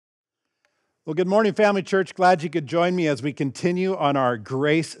Well, good morning, Family Church. Glad you could join me as we continue on our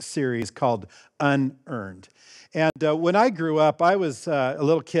grace series called Unearned. And when I grew up, I was a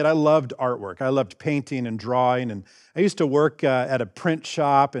little kid. I loved artwork. I loved painting and drawing. And I used to work at a print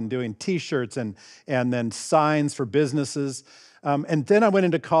shop and doing T-shirts and then signs for businesses. And then I went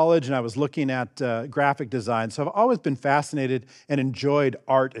into college and I was looking at graphic design. So I've always been fascinated and enjoyed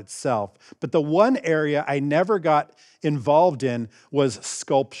art itself. But the one area I never got involved in was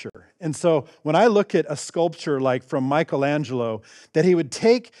sculpture. And so when I look at a sculpture like from Michelangelo, that he would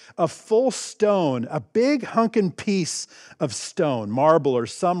take a full stone, a big hunkin' piece of stone, marble or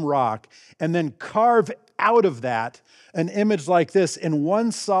some rock, and then carve out of that an image like this in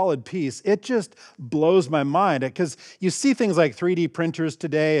one solid piece, it just blows my mind. Because you see things like 3D printers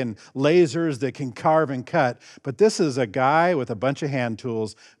today and lasers that can carve and cut, but this is a guy with a bunch of hand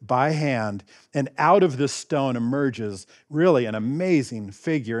tools by hand, and out of this stone emerges really an amazing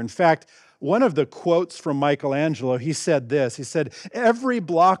figure. In fact, one of the quotes from Michelangelo, he said this, he said, "Every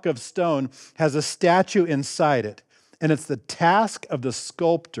block of stone has a statue inside it, and it's the task of the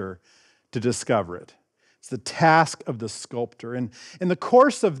sculptor to discover it." It's the task of the sculptor. And in the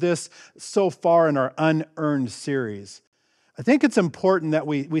course of this so far in our Unearned series, I think it's important that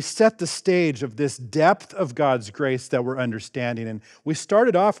we set the stage of this depth of God's grace that we're understanding. And we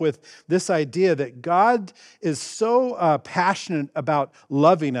started off with this idea that God is so passionate about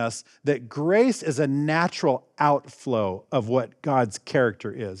loving us that grace is a natural outflow of what God's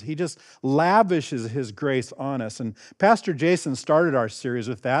character is. He just lavishes his grace on us. And Pastor Jason started our series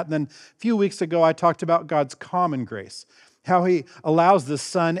with that. And then a few weeks ago, I talked about God's common grace, how he allows the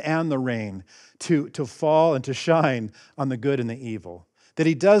sun and the rain to fall and to shine on the good and the evil. That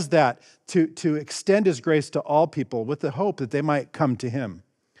he does that to extend his grace to all people with the hope that they might come to him.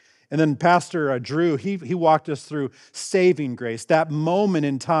 And then Pastor Drew, he walked us through saving grace, that moment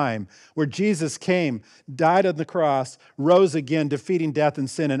in time where Jesus came, died on the cross, rose again, defeating death and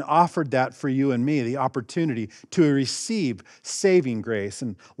sin, and offered that for you and me, the opportunity to receive saving grace.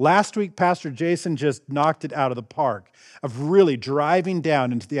 And last week, Pastor Jason just knocked it out of the park of really driving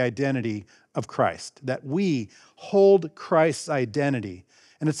down into the identity of Christ, that we hold Christ's identity.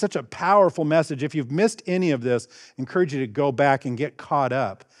 And it's such a powerful message. If you've missed any of this, I encourage you to go back and get caught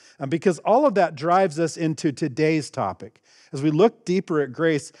up. Because all of that drives us into today's topic. As we look deeper at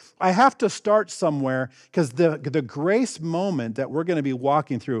grace, I have to start somewhere because the grace moment that we're going to be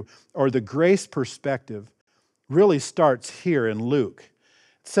walking through, or the grace perspective, really starts here in Luke.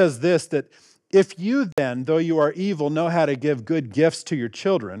 It says this, that if you then, though you are evil, know how to give good gifts to your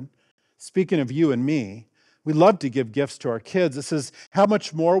children, speaking of you and me, we love to give gifts to our kids. It says, how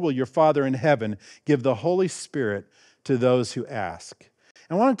much more will your Father in heaven give the Holy Spirit to those who ask?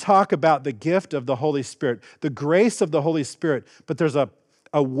 I want to talk about the gift of the Holy Spirit, the grace of the Holy Spirit, but there's a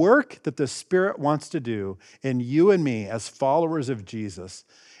work that the Spirit wants to do in you and me as followers of Jesus.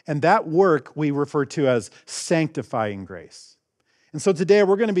 And that work we refer to as sanctifying grace. And so today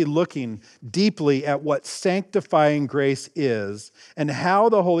we're going to be looking deeply at what sanctifying grace is and how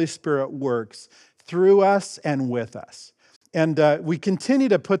the Holy Spirit works through us and with us. And we continue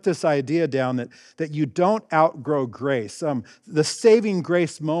to put this idea down that you don't outgrow grace. The saving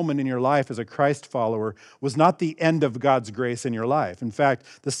grace moment in your life as a Christ follower was not the end of God's grace in your life. In fact,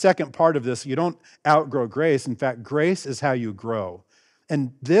 the second part of this, you don't outgrow grace. In fact, grace is how you grow.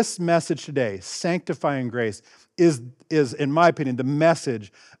 And this message today, sanctifying grace, is, in my opinion, the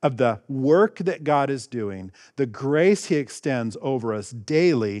message of the work that God is doing, the grace he extends over us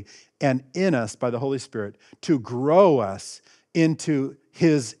daily and in us by the Holy Spirit to grow us into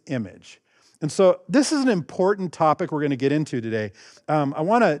his image. And so this is an important topic we're going to get into today. I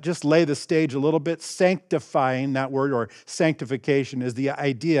want to just lay the stage a little bit. Sanctifying, that word, or sanctification, is the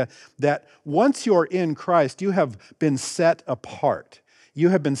idea that once you're in Christ, you have been set apart. You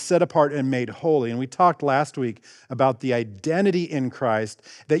have been set apart and made holy. And we talked last week about the identity in Christ,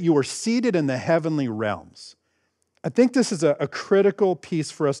 that you were seated in the heavenly realms. I think this is a critical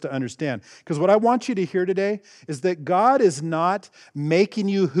piece for us to understand, because what I want you to hear today is that God is not making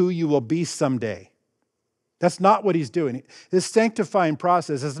you who you will be someday. That's not what he's doing. His sanctifying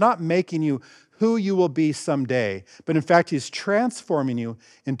process is not making you who you will be someday, but in fact, he's transforming you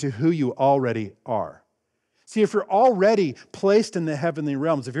into who you already are. See, if you're already placed in the heavenly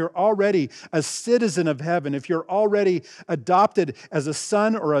realms, if you're already a citizen of heaven, if you're already adopted as a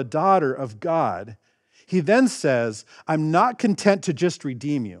son or a daughter of God, he then says, I'm not content to just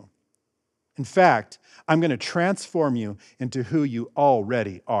redeem you. In fact, I'm going to transform you into who you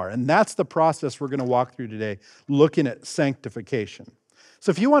already are. And that's the process we're going to walk through today, looking at sanctification. So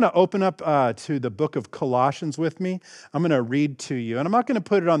if you want to open up to the book of Colossians with me, I'm going to read to you. And I'm not going to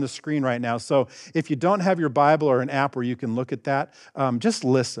put it on the screen right now. So if you don't have your Bible or an app where you can look at that, just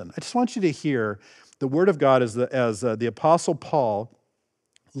listen. I just want you to hear the Word of God as the Apostle Paul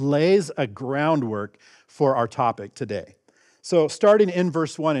lays a groundwork for our topic today. So starting in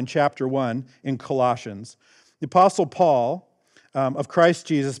verse 1 in chapter 1 in Colossians, the Apostle Paul of Christ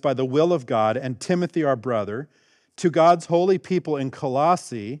Jesus by the will of God, and Timothy our brother, to God's holy people in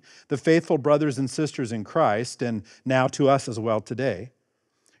Colossae, the faithful brothers and sisters in Christ, and now to us as well today,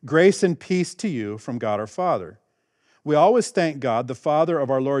 grace and peace to you from God our Father. We always thank God, the Father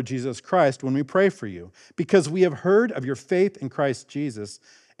of our Lord Jesus Christ, when we pray for you, because we have heard of your faith in Christ Jesus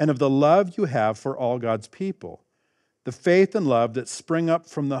and of the love you have for all God's people, the faith and love that spring up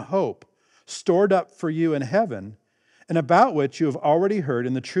from the hope stored up for you in heaven, and about which you have already heard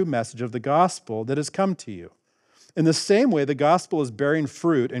in the true message of the gospel that has come to you. In the same way, the gospel is bearing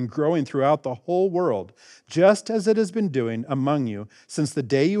fruit and growing throughout the whole world, just as it has been doing among you since the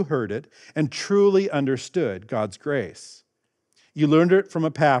day you heard it and truly understood God's grace. You learned it from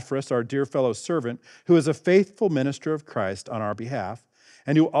Epaphras, our dear fellow servant, who is a faithful minister of Christ on our behalf,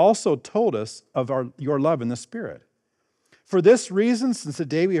 and who also told us of your love in the Spirit. For this reason, since the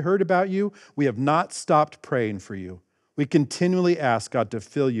day we heard about you, we have not stopped praying for you. We continually ask God to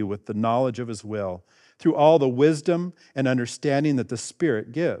fill you with the knowledge of his will, through all the wisdom and understanding that the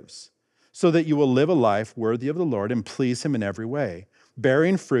Spirit gives, so that you will live a life worthy of the Lord and please him in every way,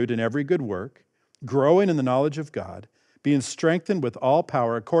 bearing fruit in every good work, growing in the knowledge of God, being strengthened with all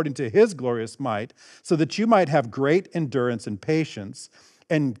power according to his glorious might, so that you might have great endurance and patience,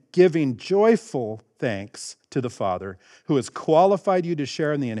 and giving joyful thanks to the Father, who has qualified you to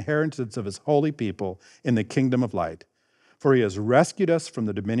share in the inheritance of his holy people in the kingdom of light. For he has rescued us from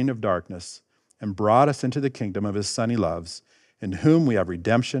the dominion of darkness and brought us into the kingdom of his Son he loves, in whom we have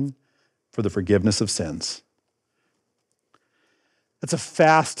redemption for the forgiveness of sins. That's a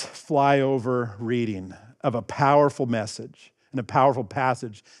fast flyover reading of a powerful message and a powerful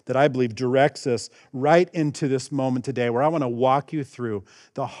passage that I believe directs us right into this moment today, where I want to walk you through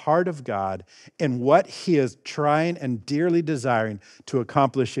the heart of God and what he is trying and dearly desiring to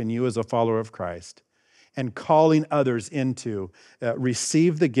accomplish in you as a follower of Christ, and calling others into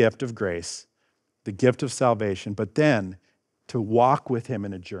receive the gift of grace, the gift of salvation, but then to walk with him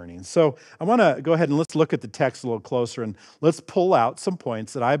in a journey. And so I want to go ahead and let's look at the text a little closer, and let's pull out some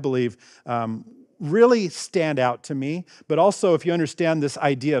points that I believe really stand out to me. But also, if you understand this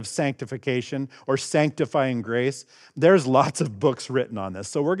idea of sanctification or sanctifying grace, there's lots of books written on this.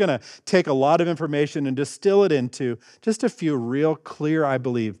 So we're going to take a lot of information and distill it into just a few real clear, I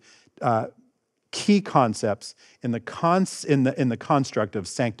believe, key concepts in the construct of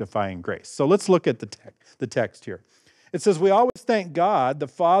sanctifying grace. So let's look at the text here. It says, we always thank God, the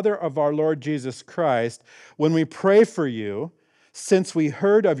Father of our Lord Jesus Christ, when we pray for you, since we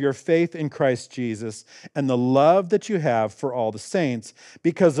heard of your faith in Christ Jesus and the love that you have for all the saints,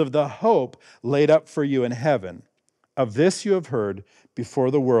 because of the hope laid up for you in heaven. Of this you have heard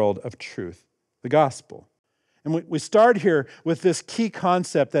before the world of truth, the gospel. And we start here with this key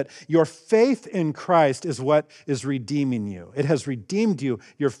concept that your faith in Christ is what is redeeming you. It has redeemed you,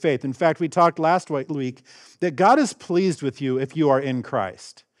 your faith. In fact, we talked last week that God is pleased with you if you are in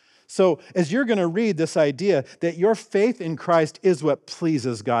Christ. So as you're going to read this idea that your faith in Christ is what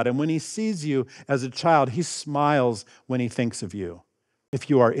pleases God. And when he sees you as a child, he smiles when he thinks of you. If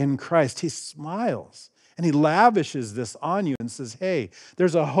you are in Christ, he smiles. And he lavishes this on you and says, hey,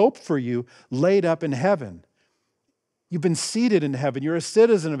 there's a hope for you laid up in heaven. You've been seated in heaven. You're a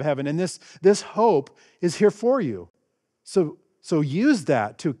citizen of heaven. And this hope is here for you. So use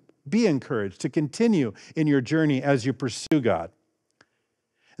that to be encouraged, to continue in your journey as you pursue God.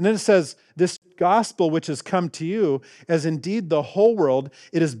 And then it says, this gospel which has come to you, as indeed the whole world,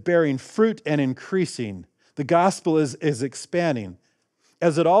 it is bearing fruit and increasing. The gospel is expanding,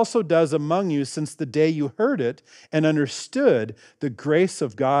 as it also does among you since the day you heard it and understood the grace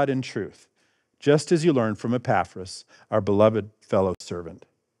of God in truth, just as you learned from Epaphras, our beloved fellow servant.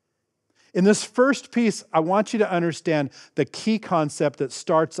 In this first piece, I want you to understand the key concept that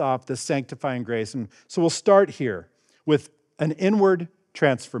starts off the sanctifying grace. And so we'll start here with an inward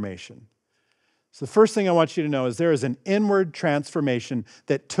transformation. So the first thing I want you to know is there is an inward transformation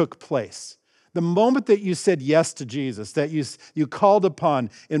that took place. The moment that you said yes to Jesus, that you called upon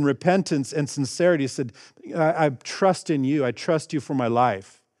in repentance and sincerity, said, I trust in you. I trust you for my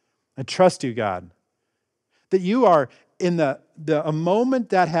life. I trust you, God. That you are, in a moment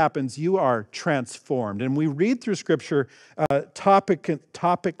that happens, you are transformed. And we read through Scripture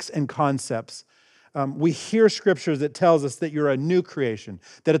topics and concepts We hear scriptures that tells us that you're a new creation,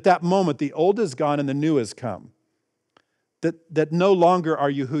 that at that moment the old is gone and the new has come. That no longer are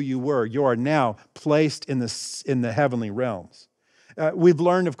you who you were. You are now placed in the heavenly realms. We've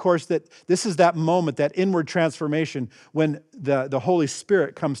learned, of course, that this is that moment, that inward transformation when the Holy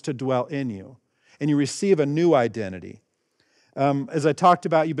Spirit comes to dwell in you and you receive a new identity. As I talked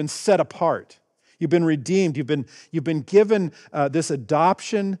about, you've been set apart. You've been redeemed. You've been given this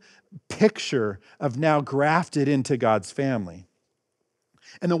adoption picture of now grafted into God's family.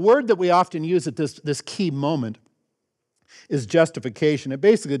 And the word that we often use at this key moment is justification. It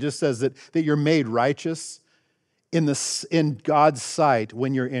basically just says that you're made righteous in God's sight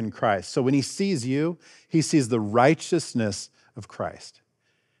when you're in Christ. So when he sees you, he sees the righteousness of Christ.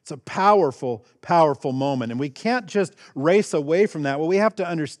 It's a powerful, powerful moment. And we can't just race away from that. What we have to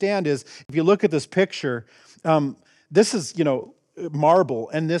understand is, if you look at this picture, this is, marble.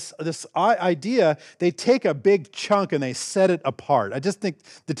 And this idea, they take a big chunk and they set it apart. I just think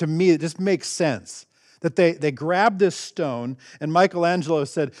that, to me, it just makes sense. That they grabbed this stone, and Michelangelo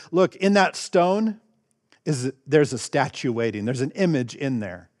said, look, in that stone, there's a statue waiting. There's an image in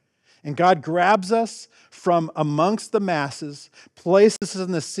there. And God grabs us from amongst the masses, places us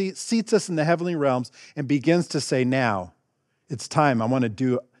in the seats us in the heavenly realms, and begins to say, now, it's time. I want to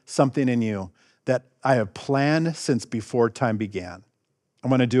do something in you that I have planned since before time began. I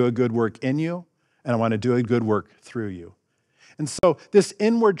want to do a good work in you, and I want to do a good work through you. And so this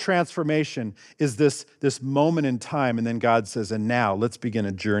inward transformation is this moment in time, and then God says, and now let's begin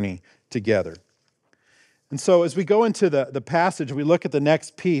a journey together. And so as we go into the passage, we look at the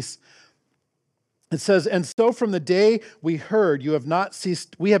next piece. It says, and so from the day we heard, we have not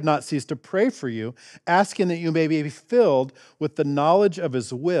ceased to pray for you, asking that you may be filled with the knowledge of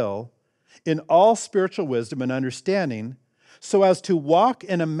his will in all spiritual wisdom and understanding, so as to walk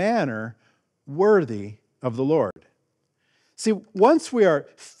in a manner worthy of the Lord. See, once we are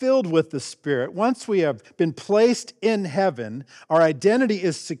filled with the Spirit, once we have been placed in heaven, our identity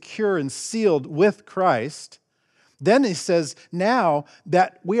is secure and sealed with Christ. Then he says, now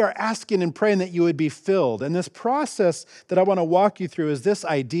that we are asking and praying that you would be filled. And this process that I want to walk you through is this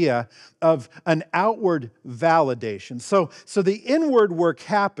idea of an outward validation. So the inward work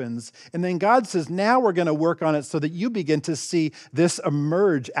happens, and then God says, now we're going to work on it so that you begin to see this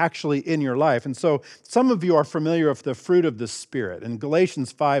emerge actually in your life. And so some of you are familiar with the fruit of the Spirit, and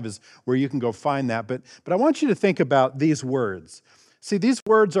Galatians 5 is where you can go find that. But I want you to think about these words. See, these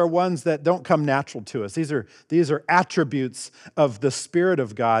words are ones that don't come natural to us. These are attributes of the Spirit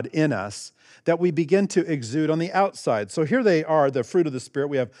of God in us that we begin to exude on the outside. So here they are, the fruit of the Spirit.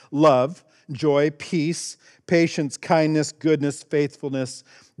 We have love, joy, peace, patience, kindness, goodness, faithfulness,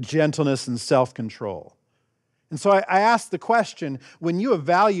 gentleness, and self-control. And so I ask the question, when you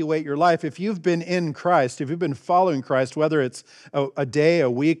evaluate your life, if you've been in Christ, if you've been following Christ, whether it's a day,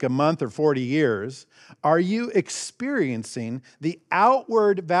 a week, a month, or 40 years, are you experiencing the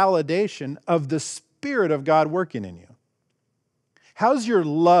outward validation of the Spirit of God working in you? How's your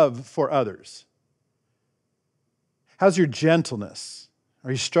love for others? How's your gentleness?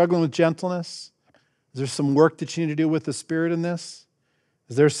 Are you struggling with gentleness? Is there some work that you need to do with the Spirit in this?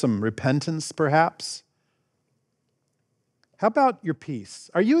 Is there some repentance, perhaps? How about your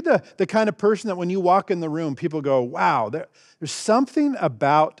peace? Are you the kind of person that when you walk in the room, people go, wow, there's something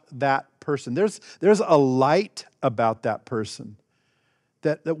about that person. There's a light about that person.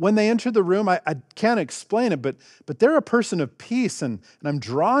 That when they enter the room, I can't explain it, but they're a person of peace, and I'm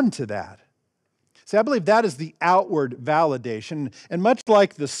drawn to that. See, I believe that is the outward validation. And much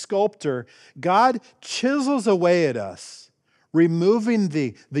like the sculptor, God chisels away at us, removing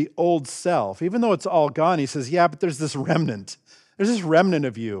the old self. Even though it's all gone, he says, yeah, but there's this remnant. There's this remnant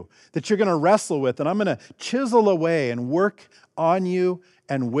of you that you're going to wrestle with, and I'm going to chisel away and work on you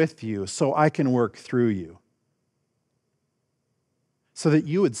and with you so I can work through you. So that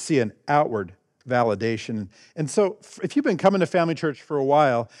you would see an outward validation. And so if you've been coming to Family Church for a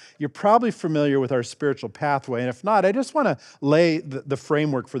while, you're probably familiar with our spiritual pathway. And if not, I just want to lay the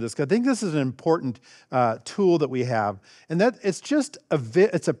framework for this, because I think this is an important tool that we have. And that it's just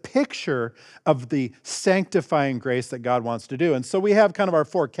it's a picture of the sanctifying grace that God wants to do. And so we have kind of our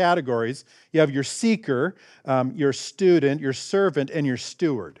four categories. You have your seeker, your student, your servant, and your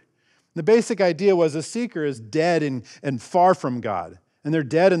steward. The basic idea was a seeker is dead and far from God. And they're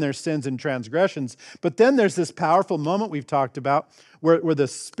dead in their sins and transgressions. But then there's this powerful moment we've talked about where the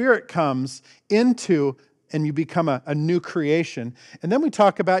Spirit comes into and you become a new creation. And then we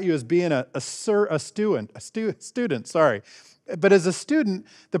talk about you as being a student. But as a student,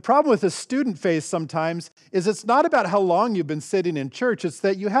 the problem with the student phase sometimes is it's not about how long you've been sitting in church. It's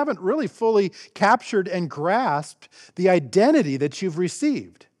that you haven't really fully captured and grasped the identity that you've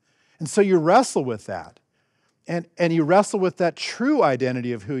received. And so you wrestle with that. And you wrestle with that true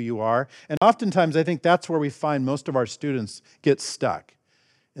identity of who you are. And oftentimes, I think that's where we find most of our students get stuck,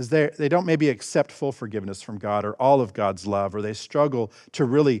 is they don't maybe accept full forgiveness from God or all of God's love, or they struggle to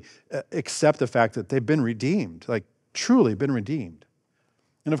really accept the fact that they've been redeemed, like truly been redeemed.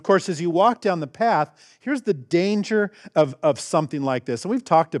 And of course, as you walk down the path, here's the danger of something like this. And we've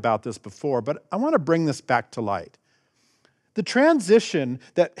talked about this before, but I want to bring this back to light. The transition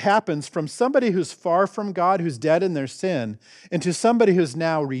that happens from somebody who's far from God, who's dead in their sin, into somebody who's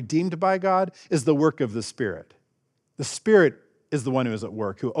now redeemed by God is the work of the Spirit. The Spirit is the one who is at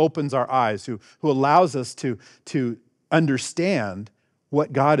work, who opens our eyes, who allows us to understand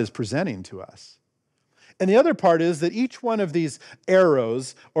what God is presenting to us. And the other part is that each one of these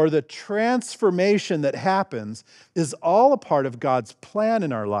arrows, or the transformation that happens, is all a part of God's plan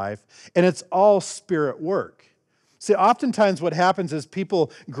in our life, and it's all Spirit work. See, oftentimes what happens is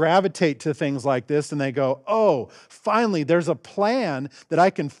people gravitate to things like this and they go, oh, finally, there's a plan that I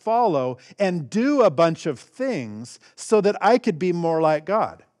can follow and do a bunch of things so that I could be more like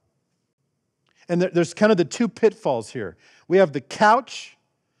God. And there's kind of the two pitfalls here. We have the couch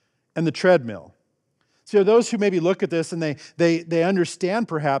and the treadmill. So those who maybe look at this and they understand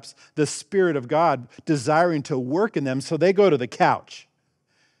perhaps the Spirit of God desiring to work in them, so they go to the couch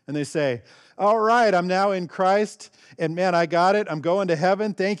and they say, all right, I'm now in Christ, and man, I got it. I'm going to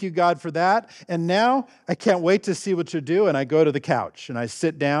heaven. Thank you, God, for that. And now I can't wait to see what you do. And I go to the couch, and I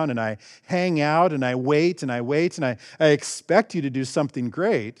sit down, and I hang out, and I wait, and I wait, and I expect you to do something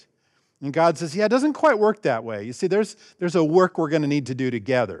great. And God says, yeah, it doesn't quite work that way. You see, there's a work we're going to need to do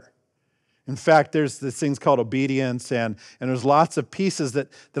together. In fact, there's this thing called obedience, and there's lots of pieces that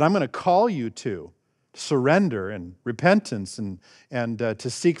I'm going to call you to. Surrender and repentance and to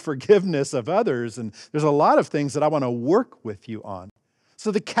seek forgiveness of others. And there's a lot of things that I want to work with you on.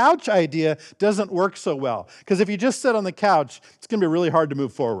 So the couch idea doesn't work so well, because if you just sit on the couch, it's going to be really hard to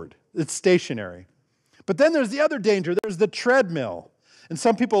move forward. It's stationary. But then there's the other danger. There's the treadmill. And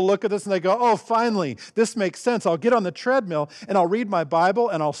some people look at this and they go, oh, finally, this makes sense. I'll get on the treadmill and I'll read my Bible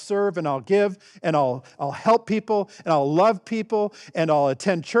and I'll serve and I'll give and I'll help people and I'll love people and I'll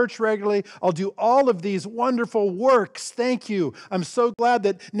attend church regularly. I'll do all of these wonderful works. Thank you. I'm so glad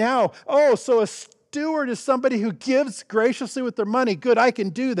that now, so a steward is somebody who gives graciously with their money. Good, I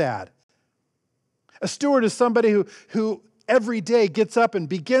can do that. A steward is somebody who every day gets up and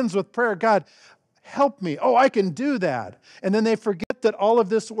begins with prayer. God, help me. Oh, I can do that. And then they forget that all of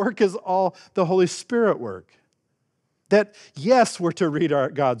this work is all the Holy Spirit work. That, yes, we're to read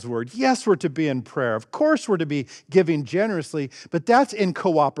God's word. Yes, we're to be in prayer. Of course, we're to be giving generously, but that's in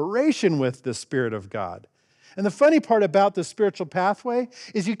cooperation with the Spirit of God. And the funny part about the spiritual pathway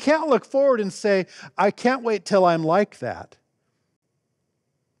is you can't look forward and say, I can't wait till I'm like that.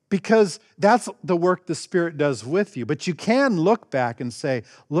 Because that's the work the Spirit does with you. But you can look back and say,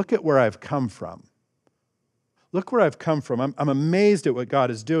 look at where I've come from. Look where I've come from. I'm amazed at what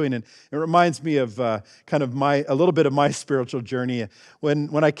God is doing. And it reminds me of a little bit of my spiritual journey.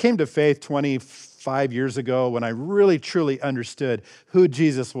 When I came to faith 25 years ago, when I really, truly understood who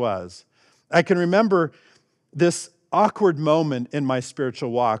Jesus was, I can remember this awkward moment in my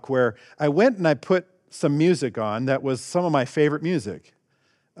spiritual walk where I went and I put some music on that was some of my favorite music.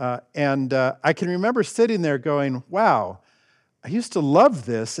 And I can remember sitting there going, wow, I used to love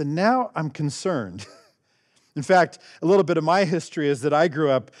this, and now I'm concerned. In fact, a little bit of my history is that I grew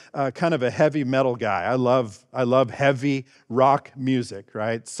up kind of a heavy metal guy. I love heavy rock music,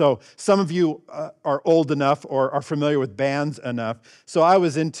 right? So some of you are old enough or are familiar with bands enough. So I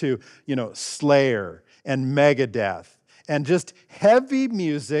was into, Slayer and Megadeth and just heavy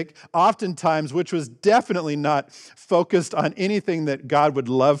music, oftentimes, which was definitely not focused on anything that God would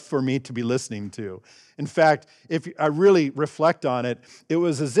love for me to be listening to. In fact, if I really reflect on it, it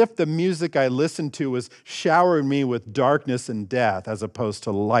was as if the music I listened to was showering me with darkness and death as opposed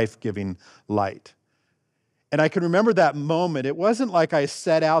to life-giving light. And I can remember that moment. It wasn't like I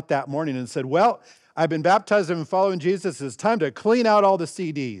set out that morning and said, well, I've been baptized, I've been following Jesus, it's time to clean out all the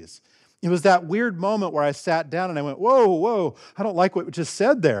CDs. It was that weird moment where I sat down and I went, whoa, I don't like what was just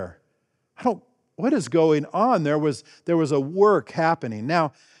said there. What is going on? There was a work happening.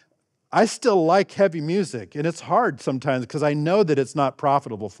 Now, I still like heavy music, and it's hard sometimes because I know that it's not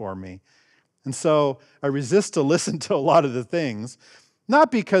profitable for me. And so I resist to listen to a lot of the things,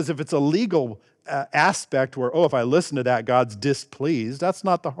 not because if it's a legal aspect where, if I listen to that, God's displeased. That's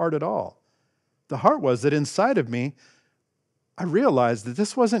not the heart at all. The heart was that inside of me, I realized that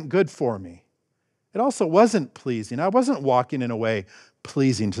this wasn't good for me. It also wasn't pleasing. I wasn't walking in a way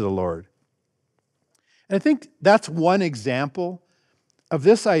pleasing to the Lord. And I think that's one example of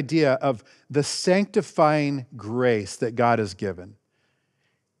this idea of the sanctifying grace that God has given.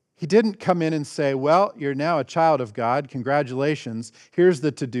 He didn't come in and say, well, you're now a child of God. Congratulations. Here's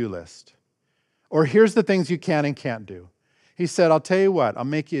the to-do list. Or here's the things you can and can't do. He said, I'll tell you what, I'll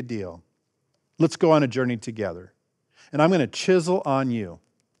make you a deal. Let's go on a journey together. And I'm going to chisel on you.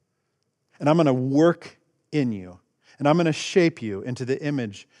 And I'm going to work in you. And I'm going to shape you into the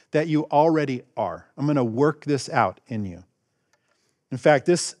image that you already are. I'm going to work this out in you. In fact,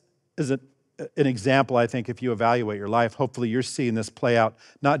 this is an example, I think, if you evaluate your life, hopefully you're seeing this play out,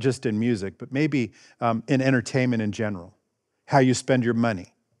 not just in music, but maybe in entertainment in general. How you spend your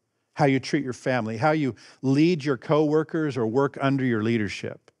money, how you treat your family, how you lead your coworkers or work under your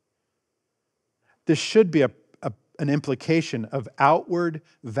leadership. This should be an implication of outward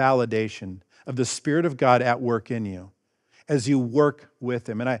validation of the Spirit of God at work in you as you work with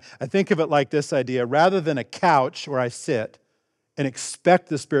Him. And I think of it like this idea: rather than a couch where I sit and expect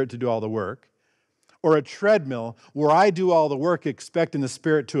the Spirit to do all the work, or a treadmill where I do all the work expecting the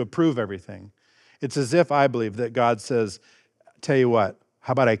Spirit to approve everything, it's as if I believe that God says, tell you what,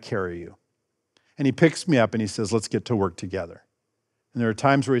 how about I carry you? And He picks me up and He says, let's get to work together. And there are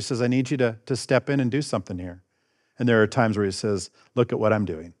times where He says, I need you to step in and do something here. And there are times where He says, look at what I'm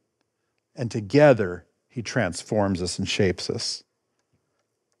doing. And together, He transforms us and shapes us.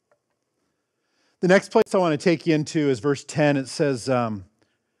 The next place I want to take you into is verse 10. It says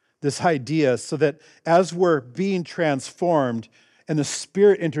this idea, so that as we're being transformed and the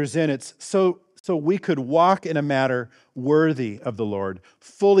Spirit enters in, it's so we could walk in a manner worthy of the Lord,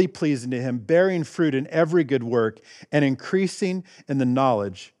 fully pleasing to Him, bearing fruit in every good work, and increasing in the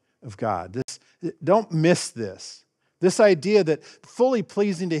knowledge of God. Don't miss this. This idea that fully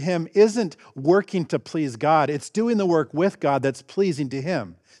pleasing to Him isn't working to please God. It's doing the work with God that's pleasing to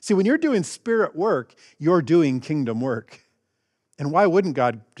Him. See, when you're doing Spirit work, you're doing kingdom work. And why wouldn't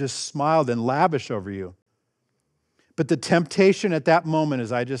God just smile and lavish over you? But the temptation at that moment,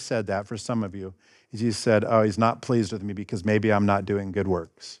 as I just said that for some of you, is you said, oh, He's not pleased with me because maybe I'm not doing good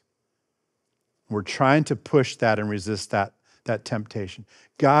works. We're trying to push that and resist that temptation.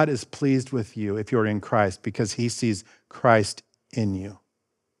 God is pleased with you if you're in Christ because He sees Christ in you.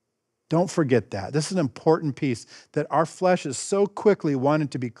 Don't forget that. This is an important piece, that our flesh is so quickly wanting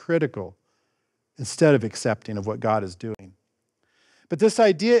to be critical instead of accepting of what God is doing. But this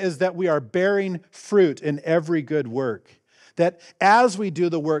idea is that we are bearing fruit in every good work. That as we do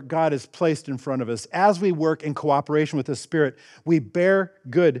the work God has placed in front of us, as we work in cooperation with the Spirit, we bear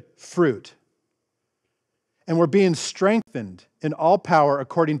good fruit. And we're being strengthened in all power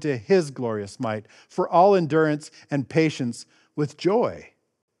according to His glorious might, for all endurance and patience with joy.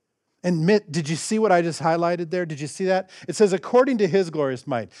 And did you see what I just highlighted there? Did you see that? It says, according to His glorious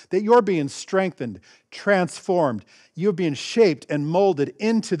might, that you're being strengthened, transformed, you're being shaped and molded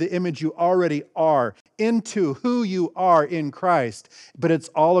into the image you already are, into who you are in Christ, but it's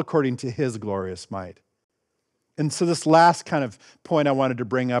all according to His glorious might. And so this last kind of point I wanted to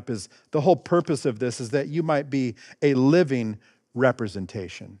bring up is the whole purpose of this is that you might be a living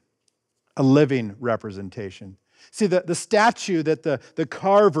representation. A living representation. See, the statue that the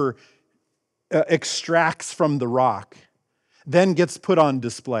carver extracts from the rock then gets put on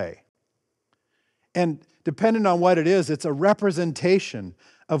display. And depending on what it is, it's a representation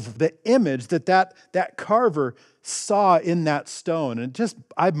of the image that carver saw in that stone. And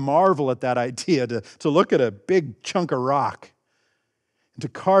I marvel at that idea to look at a big chunk of rock and to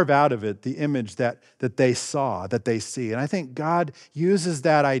carve out of it the image that they saw, that they see. And I think God uses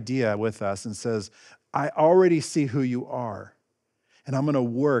that idea with us and says, I already see who you are, and I'm going to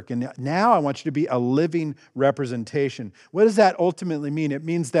work. And now I want you to be a living representation. What does that ultimately mean? It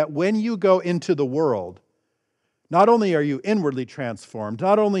means that when you go into the world, not only are you inwardly transformed,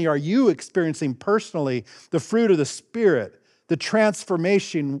 not only are you experiencing personally the fruit of the Spirit, the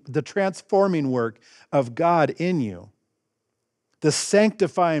transformation, the transforming work of God in you, the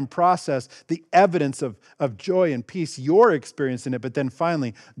sanctifying process, the evidence of joy and peace, you're experiencing it, but then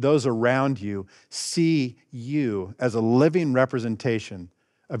finally, those around you see you as a living representation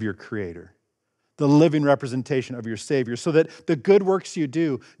of your Creator, the living representation of your Savior, so that the good works you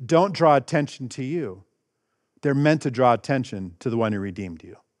do don't draw attention to you. They're meant to draw attention to the one who redeemed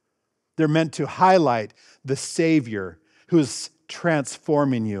you. They're meant to highlight the Savior who's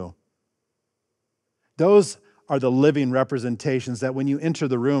transforming you. Those are the living representations that when you enter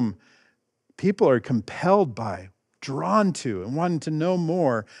the room, people are compelled by. drawn to and wanting to know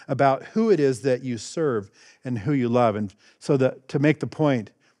more about who it is that you serve and who you love. And so that, to make the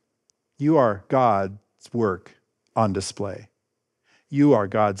point, you are God's work on display. You are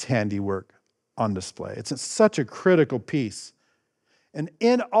God's handiwork on display. It's such a critical piece. And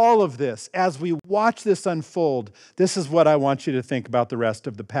in all of this, as we watch this unfold, this is what I want you to think about the rest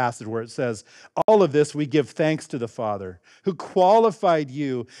of the passage where it says, all of this we give thanks to the Father who qualified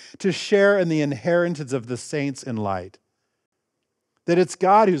you to share in the inheritance of the saints in light. That it's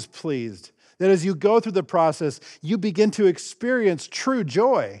God who's pleased. That as you go through the process, you begin to experience true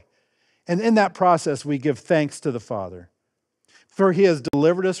joy. And in that process, we give thanks to the Father. For he has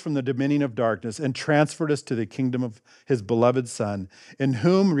delivered us from the dominion of darkness and transferred us to the kingdom of his beloved Son, in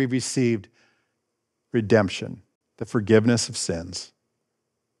whom we received redemption, the forgiveness of sins.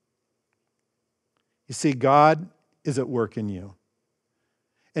 You see, God is at work in you.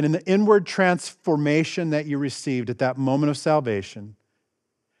 And in the inward transformation that you received at that moment of salvation,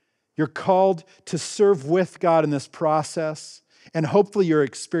 you're called to serve with God in this process. And hopefully you're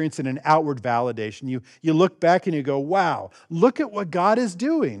experiencing an outward validation. You look back and you go, wow, look at what God is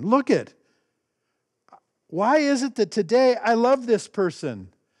doing. Look at. Why is it that today I love this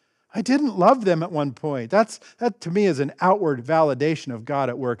person? I didn't love them at one point. That to me is an outward validation of God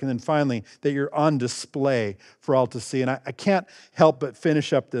at work. And then finally, that you're on display for all to see. And I can't help but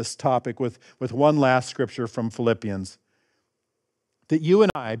finish up this topic with one last scripture from Philippians. That you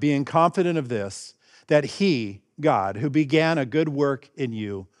and I, being confident of this, that he, God, who began a good work in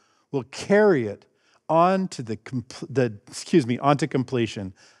you, will carry it on to onto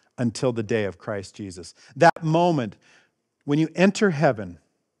completion until the day of Christ Jesus. That moment when you enter heaven,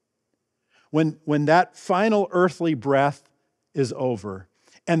 when that final earthly breath is over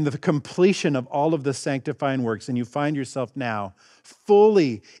and the completion of all of the sanctifying works, and you find yourself now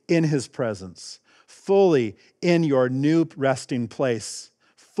fully in his presence, fully in your new resting place,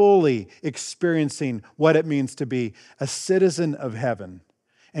 fully experiencing what it means to be a citizen of heaven.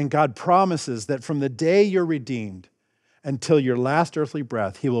 And God promises that from the day you're redeemed until your last earthly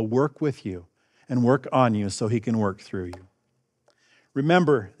breath, he will work with you and work on you so he can work through you.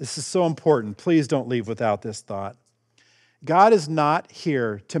 Remember, this is so important. Please don't leave without this thought. God is not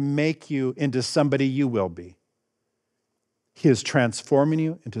here to make you into somebody you will be. He is transforming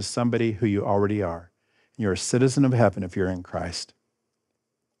you into somebody who you already are. You're a citizen of heaven if you're in Christ.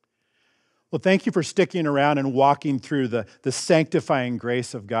 Well, thank you for sticking around and walking through the sanctifying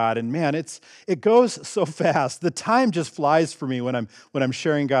grace of God. And man, it goes so fast. The time just flies for me when I'm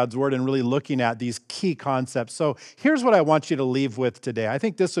sharing God's word and really looking at these key concepts. So here's what I want you to leave with today. I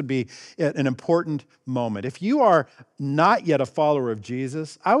think this would be an important moment. If you are not yet a follower of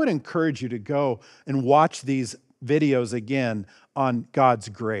Jesus, I would encourage you to go and watch these videos again on God's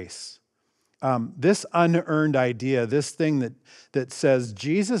grace. This unearned idea, this thing that says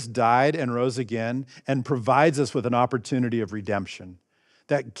Jesus died and rose again and provides us with an opportunity of redemption.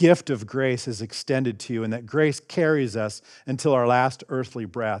 That gift of grace is extended to you, and that grace carries us until our last earthly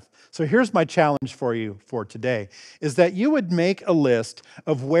breath. So here's my challenge for you for today, is that you would make a list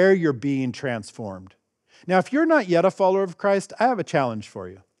of where you're being transformed. Now, if you're not yet a follower of Christ, I have a challenge for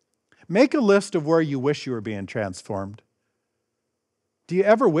you. Make a list of where you wish you were being transformed. Do you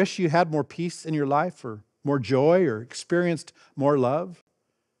ever wish you had more peace in your life or more joy or experienced more love?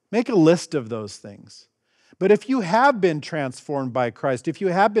 Make a list of those things. But if you have been transformed by Christ, if you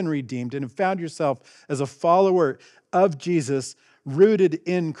have been redeemed and have found yourself as a follower of Jesus rooted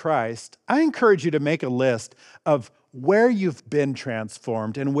in Christ, I encourage you to make a list of where you've been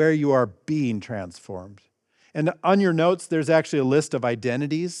transformed and where you are being transformed. And on your notes, there's actually a list of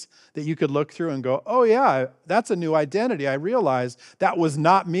identities that you could look through and go, oh yeah, that's a new identity. I realize that was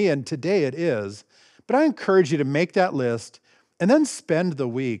not me and today it is. But I encourage you to make that list and then spend the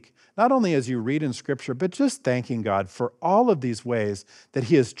week, not only as you read in Scripture, but just thanking God for all of these ways that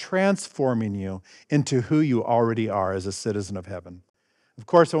he is transforming you into who you already are as a citizen of heaven. Of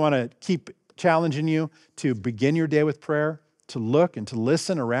course, I want to keep challenging you to begin your day with prayer, to look and to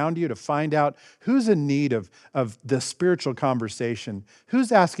listen around you, to find out who's in need of the spiritual conversation,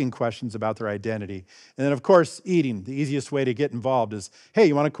 who's asking questions about their identity. And then, of course, eating. The easiest way to get involved is, hey,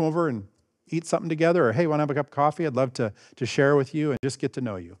 you want to come over and eat something together? Or, hey, want to have a cup of coffee? I'd love to share with you and just get to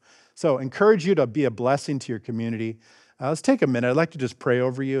know you. So encourage you to be a blessing to your community. Let's take a minute. I'd like to just pray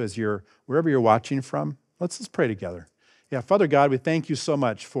over you as wherever you're watching from. Let's just pray together. Yeah, Father God, we thank you so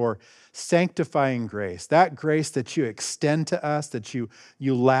much for sanctifying grace, that grace that you extend to us, that you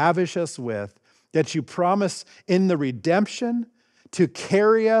lavish us with, that you promise in the redemption to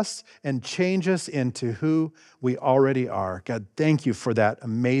carry us and change us into who we already are. God, thank you for that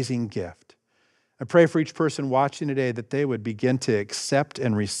amazing gift. I pray for each person watching today that they would begin to accept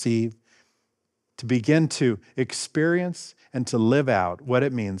and receive, to begin to experience and to live out what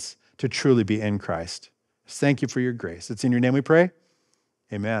it means to truly be in Christ. Thank you for your grace. It's in your name we pray.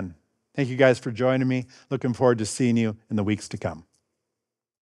 Amen. Thank you guys for joining me. Looking forward to seeing you in the weeks to come.